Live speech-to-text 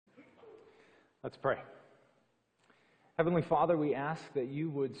Let's pray. Heavenly Father, we ask that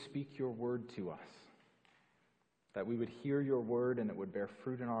you would speak your word to us, that we would hear your word and it would bear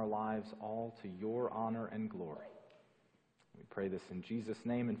fruit in our lives, all to your honor and glory. We pray this in Jesus'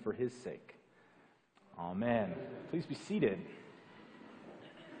 name and for his sake. Amen. Please be seated.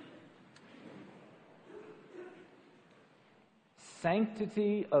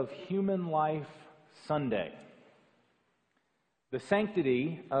 Sanctity of Human Life Sunday. The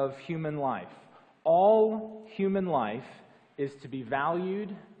sanctity of human life. All human life is to be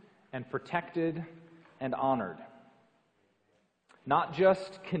valued and protected and honored. Not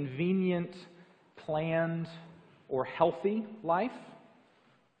just convenient, planned, or healthy life,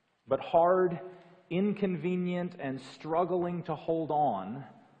 but hard, inconvenient, and struggling to hold on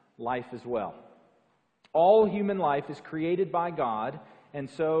life as well. All human life is created by God, and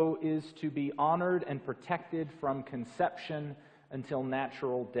so is to be honored and protected from conception until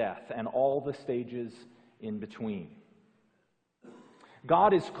natural death and all the stages in between.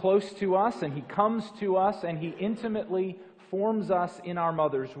 God is close to us, and he comes to us, and he intimately forms us in our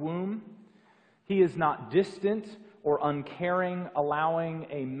mother's womb. He is not distant or uncaring, allowing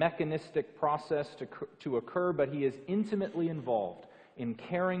a mechanistic process to occur, but he is intimately involved in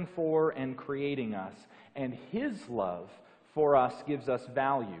caring for and creating us. And his love for us gives us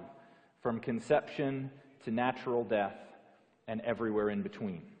value from conception to natural death and everywhere in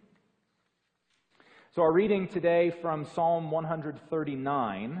between. So our reading today from Psalm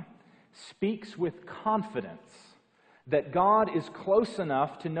 139 speaks with confidence that God is close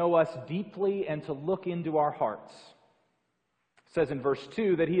enough to know us deeply and to look into our hearts. It says in verse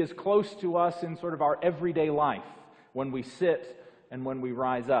 2 that he is close to us in sort of our everyday life, when we sit and when we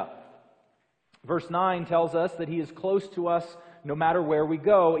rise up. Verse 9 tells us that he is close to us no matter where we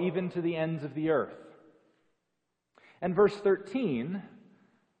go, even to the ends of the earth. And verse 13,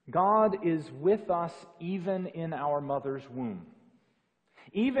 God is with us even in our mother's womb.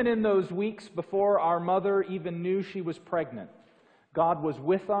 Even in those weeks before our mother even knew she was pregnant, God was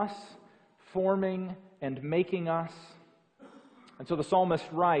with us, forming and making us. And so the psalmist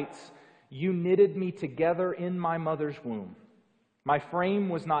writes, "You knitted me together in my mother's womb. My frame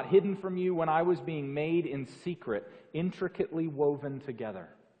was not hidden from you when I was being made in secret, intricately woven together."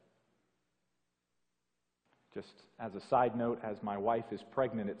 Just as a side note, as my wife is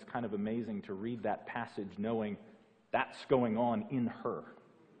pregnant, it's kind of amazing to read that passage knowing that's going on in her.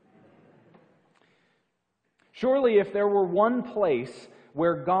 Surely if there were one place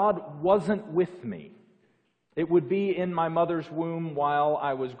where God wasn't with me, it would be in my mother's womb while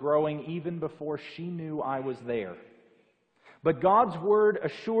I was growing, even before she knew I was there. But God's word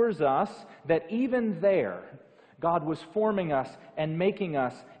assures us that even there, God was forming us and making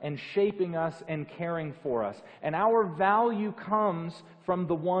us and shaping us and caring for us. And our value comes from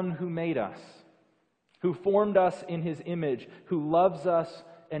the one who made us, who formed us in his image, who loves us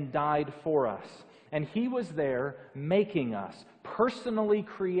and died for us. And he was there making us, personally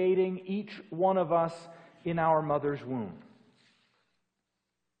creating each one of us in our mother's womb.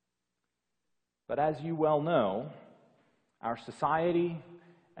 But as you well know, our society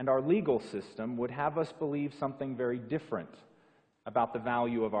and our legal system would have us believe something very different about the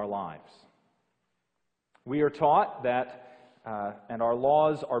value of our lives. We are taught that, and our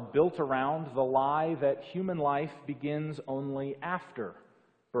laws are built around the lie that human life begins only after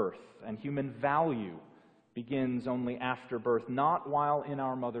birth, and human value begins only after birth, not while in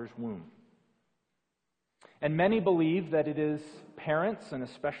our mother's womb. And many believe that it is parents, and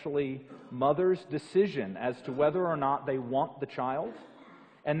especially mothers' decision as to whether or not they want the child.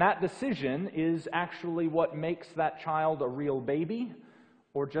 And that decision is actually what makes that child a real baby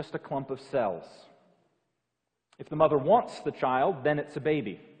or just a clump of cells. If the mother wants the child, then it's a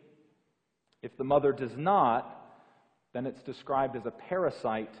baby. If the mother does not, then it's described as a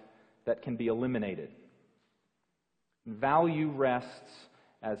parasite that can be eliminated. Value rests,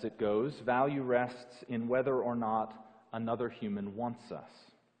 as it goes, value rests in whether or not another human wants us.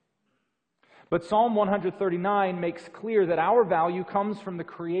 But Psalm 139 makes clear that our value comes from the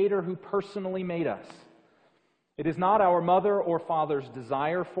Creator who personally made us. It is not our mother or father's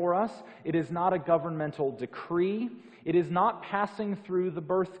desire for us. It is not a governmental decree. It is not passing through the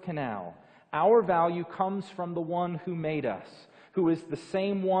birth canal. Our value comes from the one who made us, who is the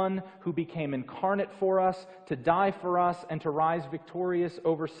same one who became incarnate for us, to die for us, and to rise victorious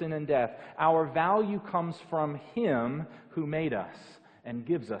over sin and death. Our value comes from him who made us and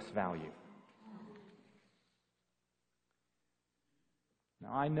gives us value.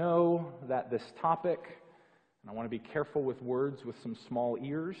 Now, I know that this topic, and I want to be careful with words with some small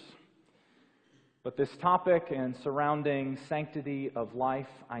ears, But this topic and surrounding sanctity of life,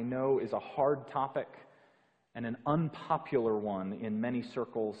 I know, is a hard topic and an unpopular one in many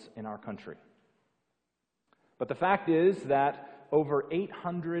circles in our country. But the fact is that over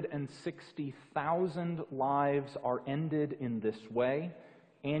 860,000 lives are ended in this way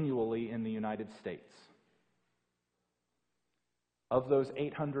annually in the United States. Of those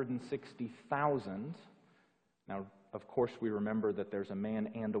 860,000, now, of course, we remember that there's a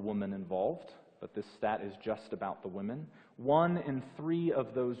man and a woman involved, but this stat is just about the women. 1 in 3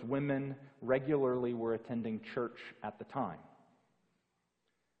 of those women regularly were attending church at the time.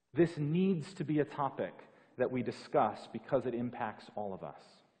 This needs to be a topic that we discuss because it impacts all of us.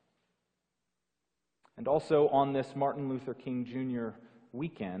 And also on this Martin Luther King Jr.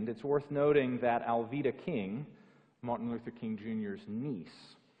 weekend, it's worth noting that Alveda King, Martin Luther King Jr.'s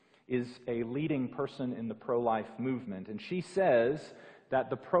niece, is a leading person in the pro-life movement. And she says that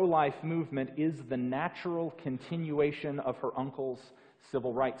the pro-life movement is the natural continuation of her uncle's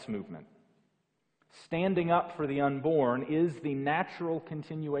civil rights movement. Standing up for the unborn is the natural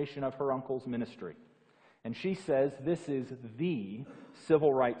continuation of her uncle's ministry. And she says this is the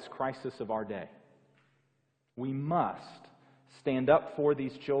civil rights crisis of our day. We must stand up for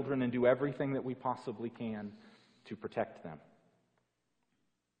these children and do everything that we possibly can to protect them.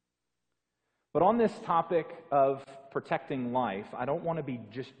 But on this topic of protecting life, I don't want to be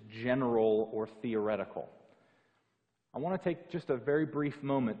just general or theoretical. I want to take just a very brief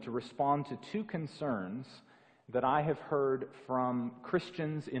moment to respond to 2 concerns that I have heard from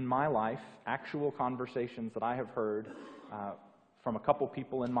Christians in my life, actual conversations that I have heard from a couple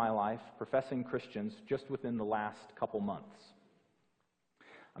people in my life, professing Christians, just within the last couple months.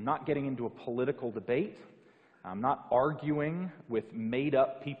 I'm not getting into a political debate. I'm not arguing with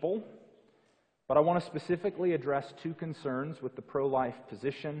made-up people. But I want to specifically address 2 concerns with the pro-life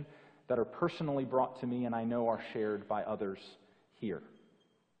position that are personally brought to me and I know are shared by others here.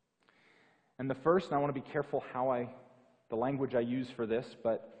 And the first, and I want to be careful the language I use for this,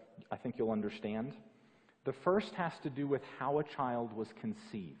 but I think you'll understand. The first has to do with how a child was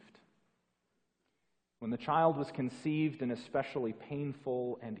conceived. When the child was conceived in especially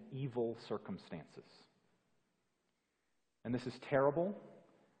painful and evil circumstances. And this is terrible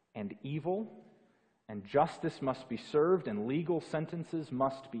and evil, and justice must be served, and legal sentences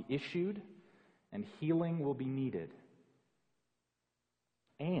must be issued, and healing will be needed.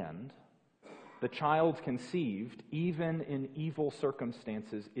 And the child conceived, even in evil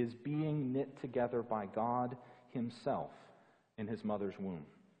circumstances, is being knit together by God Himself in His mother's womb.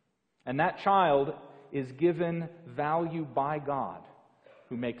 And that child is given value by God,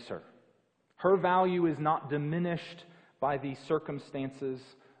 who makes her. Her value is not diminished by the circumstances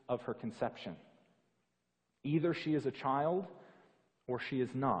of her conception. Either she is a child or she is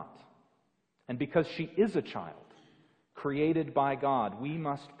not. And because she is a child, created by God, we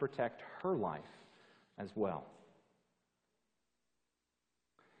must protect her life as well.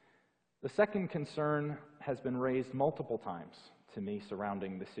 The second concern has been raised multiple times to me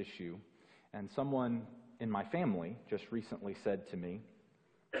surrounding this issue, and someone in my family just recently said to me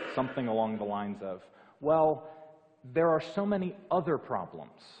something along the lines of, well, there are so many other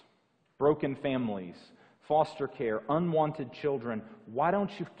problems, broken families, foster care, unwanted children. Why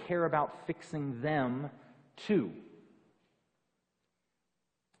don't you care about fixing them too?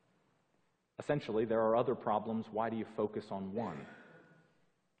 Essentially, there are other problems. Why do you focus on one?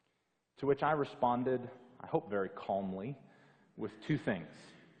 To which I responded, I hope very calmly, with 2 things.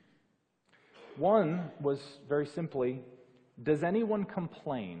 One was very simply, does anyone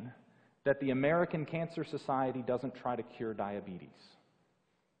complain that the American Cancer Society doesn't try to cure diabetes?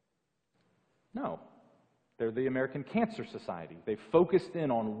 No. They're the American Cancer Society. They've focused in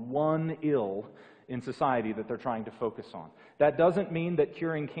on one ill in society that they're trying to focus on. That doesn't mean that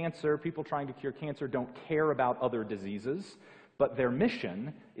curing cancer, people trying to cure cancer, don't care about other diseases, but their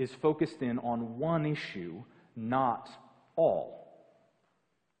mission is focused in on one issue, not all.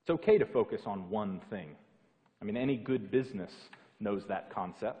 It's okay to focus on one thing. I mean, any good business knows that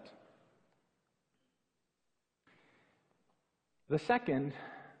concept. The second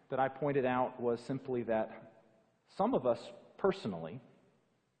that I pointed out was simply that some of us personally,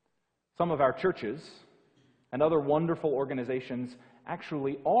 some of our churches, and other wonderful organizations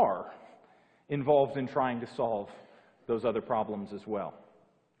actually are involved in trying to solve those other problems as well.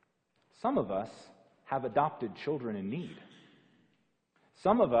 Some of us have adopted children in need.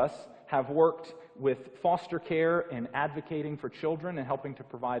 Some of us have worked with foster care and advocating for children and helping to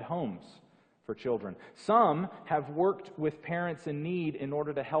provide homes for children. Some have worked with parents in need in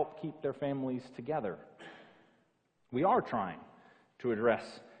order to help keep their families together. We are trying to address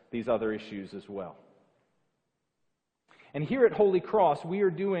these other issues as well. And here at Holy Cross, we are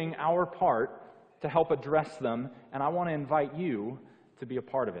doing our part to help address them, and I want to invite you to be a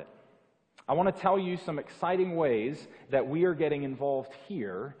part of it. I want to tell you some exciting ways that we are getting involved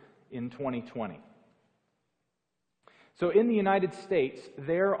here in 2020. So in the United States,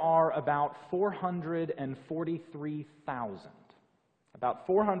 there are about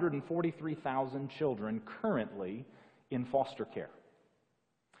 443,000 children currently in foster care.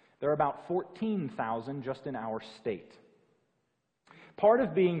 There are about 14,000 just in our state. Part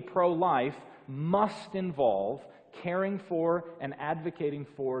of being pro-life must involve caring for and advocating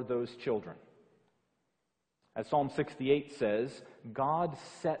for those children. As Psalm 68 says, God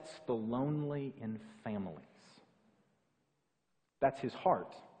sets the lonely in families. That's his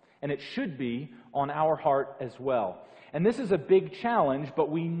heart. And it should be on our heart as well. And this is a big challenge, but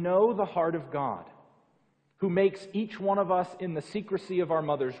we know the heart of God, who makes each one of us in the secrecy of our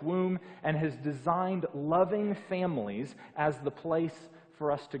mother's womb and has designed loving families as the place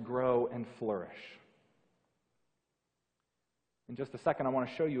for us to grow and flourish. In just a second, I want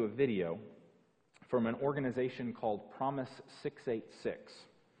to show you a video from an organization called Promise 686.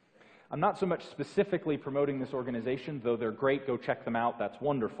 I'm not so much specifically promoting this organization, though they're great. Go check them out. That's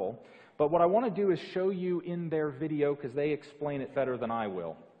wonderful. But what I want to do is show you in their video, because they explain it better than I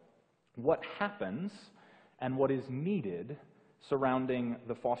will, what happens and what is needed surrounding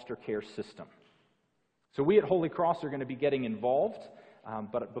the foster care system. So we at Holy Cross are going to be getting involved,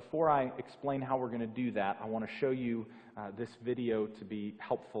 but before I explain how we're going to do that, I want to show you this video to be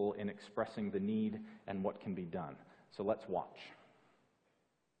helpful in expressing the need and what can be done. So let's watch.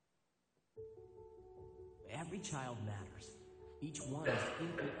 Every child matters. Each one is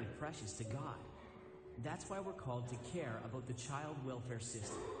infinitely precious to God. That's why we're called to care about the child welfare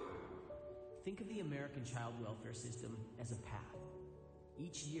system. Think of the American child welfare system as a path.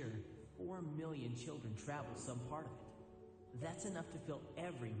 Each year, 4 million children travel some part of it. That's enough to fill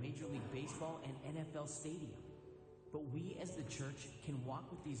every Major League Baseball and NFL stadium. But we as the church can walk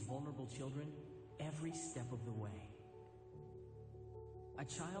with these vulnerable children every step of the way. A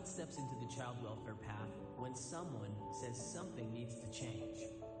child steps into the child welfare path when someone says something needs to change.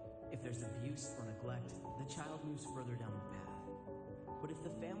 If there's abuse or neglect, the child moves further down the path. But if the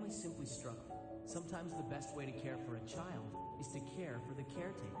family simply struggle, sometimes the best way to care for a child is to care for the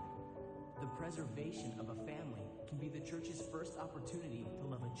caretaker. The preservation of a family can be the church's first opportunity to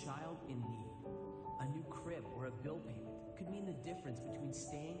love a child in need. A new crib or a bill payment could mean the difference between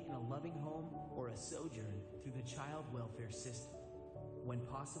staying in a loving home or a sojourn through the child welfare system. When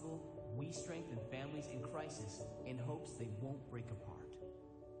possible, we strengthen families in crisis in hopes they won't break apart.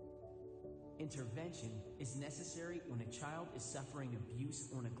 Intervention is necessary when a child is suffering abuse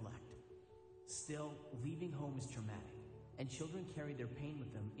or neglect. Still, leaving home is traumatic, and children carry their pain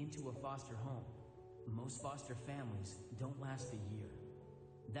with them into a foster home. Most foster families don't last a year.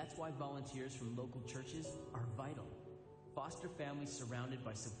 That's why volunteers from local churches are vital. Foster families surrounded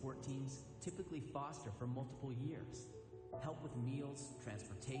by support teams typically foster for multiple years. Help with meals,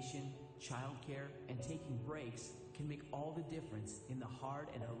 transportation, childcare, and taking breaks can make all the difference in the hard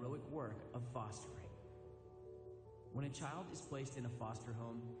and heroic work of fostering. When a child is placed in a foster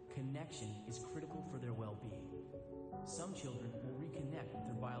home, connection is critical for their well-being. Some children will reconnect with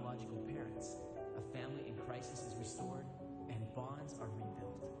their biological parents. A family in crisis is restored, and bonds are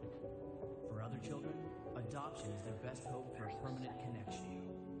rebuilt. For other children, adoption is their best hope for a permanent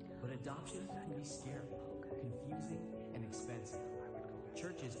connection. But adoption can be scary, confusing, and expensive.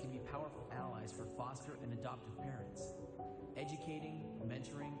 Churches can be powerful allies for foster and adoptive parents. Educating,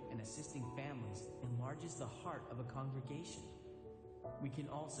 mentoring, and assisting families enlarges the heart of a congregation. We can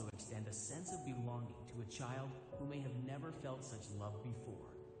also extend a sense of belonging to a child who may have never felt such love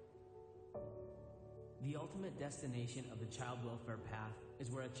before. The ultimate destination of the child welfare path is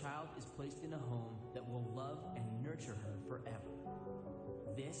where a child is placed in a home that will love and nurture her forever.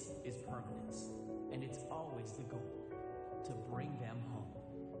 This is permanence, and it's always the goal, to bring them home.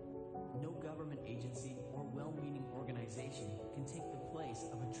 No government agency or well-meaning organization can take the place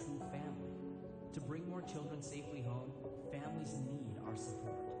of a true family. To bring more children safely home, families need our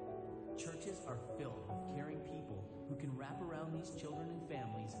support. Churches are filled with caring people who can wrap around these children and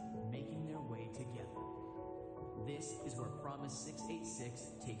families, making their way together. This is where Promise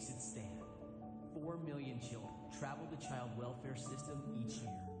 686 takes its stand. 4 million children travel the child welfare system each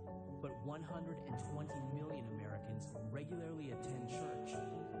year, but 120 million Americans regularly attend church.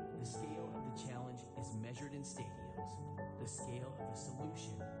 The scale of the challenge is measured in stadiums. The scale of the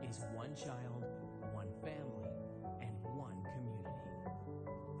solution is one child, one family, and one community.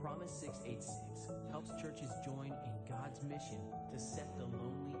 Promise 686 helps churches join in God's mission to set the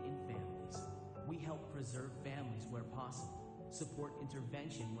lonely in families. We help preserve families where possible, support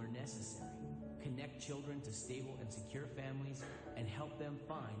intervention where necessary, connect children to stable and secure families, and help them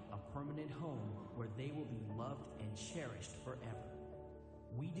find a permanent home where they will be loved and cherished forever.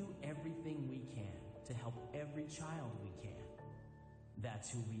 We do everything we can to help every child we can.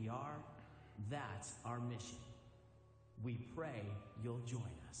 That's who we are. That's our mission. We pray you'll join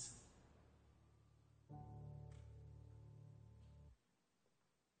us.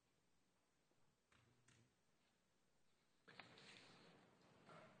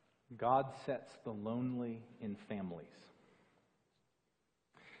 God sets the lonely in families.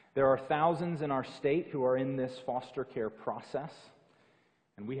 There are thousands in our state who are in this foster care process,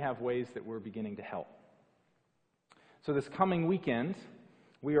 and we have ways that we're beginning to help. So this coming weekend,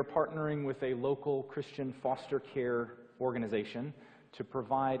 we are partnering with a local Christian foster care organization to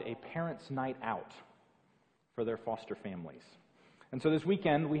provide a parents' night out for their foster families. And so this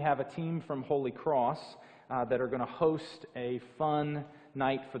weekend, we have a team from Holy Cross that are going to host a fun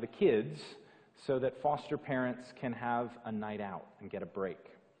night for the kids so that foster parents can have a night out and get a break.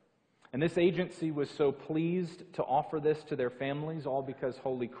 And this agency was so pleased to offer this to their families, all because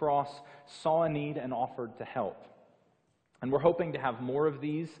Holy Cross saw a need and offered to help. And we're hoping to have more of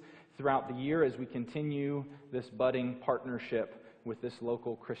these throughout the year as we continue this budding partnership with this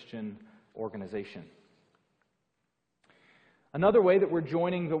local Christian organization. Another way that we're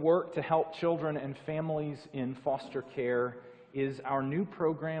joining the work to help children and families in foster care is our new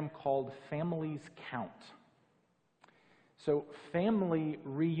program called Families Count. So family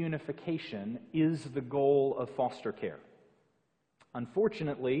reunification is the goal of foster care.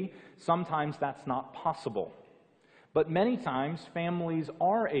 Unfortunately, sometimes that's not possible. But many times, families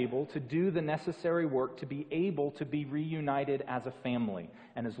are able to do the necessary work to be able to be reunited as a family.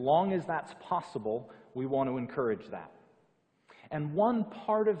 And as long as that's possible, we want to encourage that. And one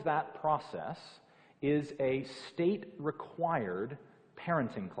part of that process is a state-required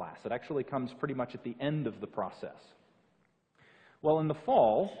parenting class. It actually comes pretty much at the end of the process. Well, in the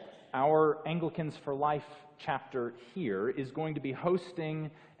fall, our Anglicans for Life chapter here is going to be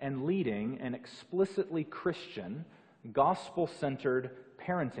hosting and leading an explicitly Christian, gospel-centered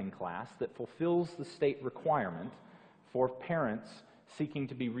parenting class that fulfills the state requirement for parents seeking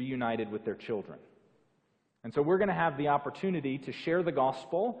to be reunited with their children. And so we're going to have the opportunity to share the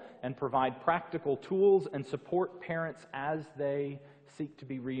gospel and provide practical tools and support parents as they seek to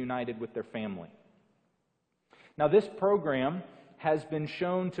be reunited with their family. Now, this program has been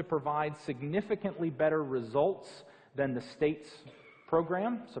shown to provide significantly better results than the state's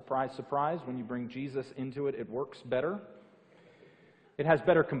program. Surprise, surprise, when you bring Jesus into it, it works better. It has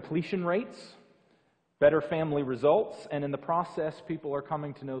better completion rates, better family results, and in the process, people are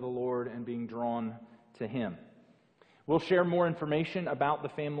coming to know the Lord and being drawn to Him. We'll share more information about the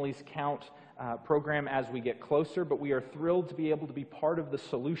Families Count program as we get closer, but we are thrilled to be able to be part of the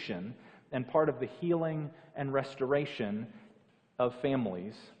solution and part of the healing and restoration of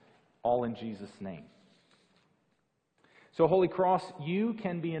families, all in Jesus' name. So, Holy Cross, you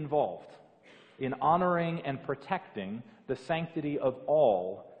can be involved in honoring and protecting the sanctity of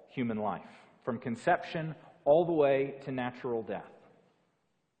all human life, from conception all the way to natural death.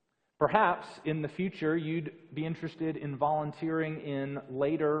 Perhaps in the future you'd be interested in volunteering in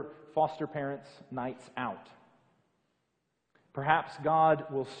later foster parents' nights out. Perhaps God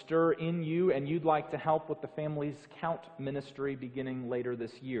will stir in you and you'd like to help with the Families Count ministry beginning later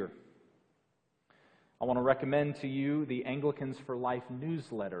this year. I want to recommend to you the Anglicans for Life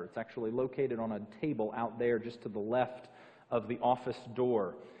newsletter. It's actually located on a table out there just to the left of the office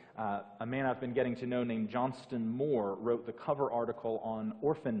door. A man I've been getting to know named Johnston Moore wrote the cover article on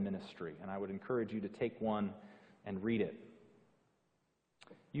orphan ministry, and I would encourage you to take one and read it.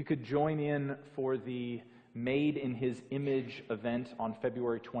 You could join in for the Made in His Image event on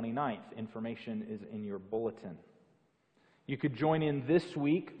February 29th. Information is in your bulletin. You could join in this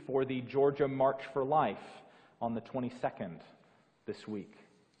week for the Georgia March for Life on the 22nd this week.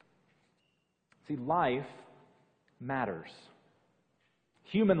 See, life matters.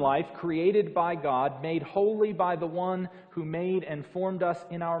 Human life, created by God, made holy by the one who made and formed us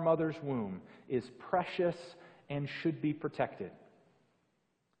in our mother's womb, is precious and should be protected.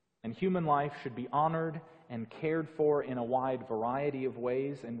 And human life should be honored and cared for in a wide variety of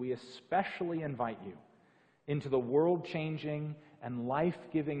ways, and we especially invite you into the world-changing and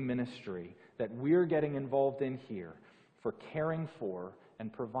life-giving ministry that we're getting involved in here for caring for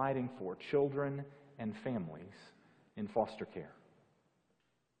and providing for children and families in foster care.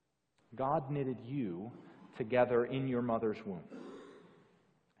 God knitted you together in your mother's womb.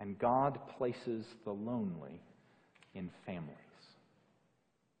 And God places the lonely in families.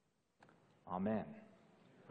 Amen.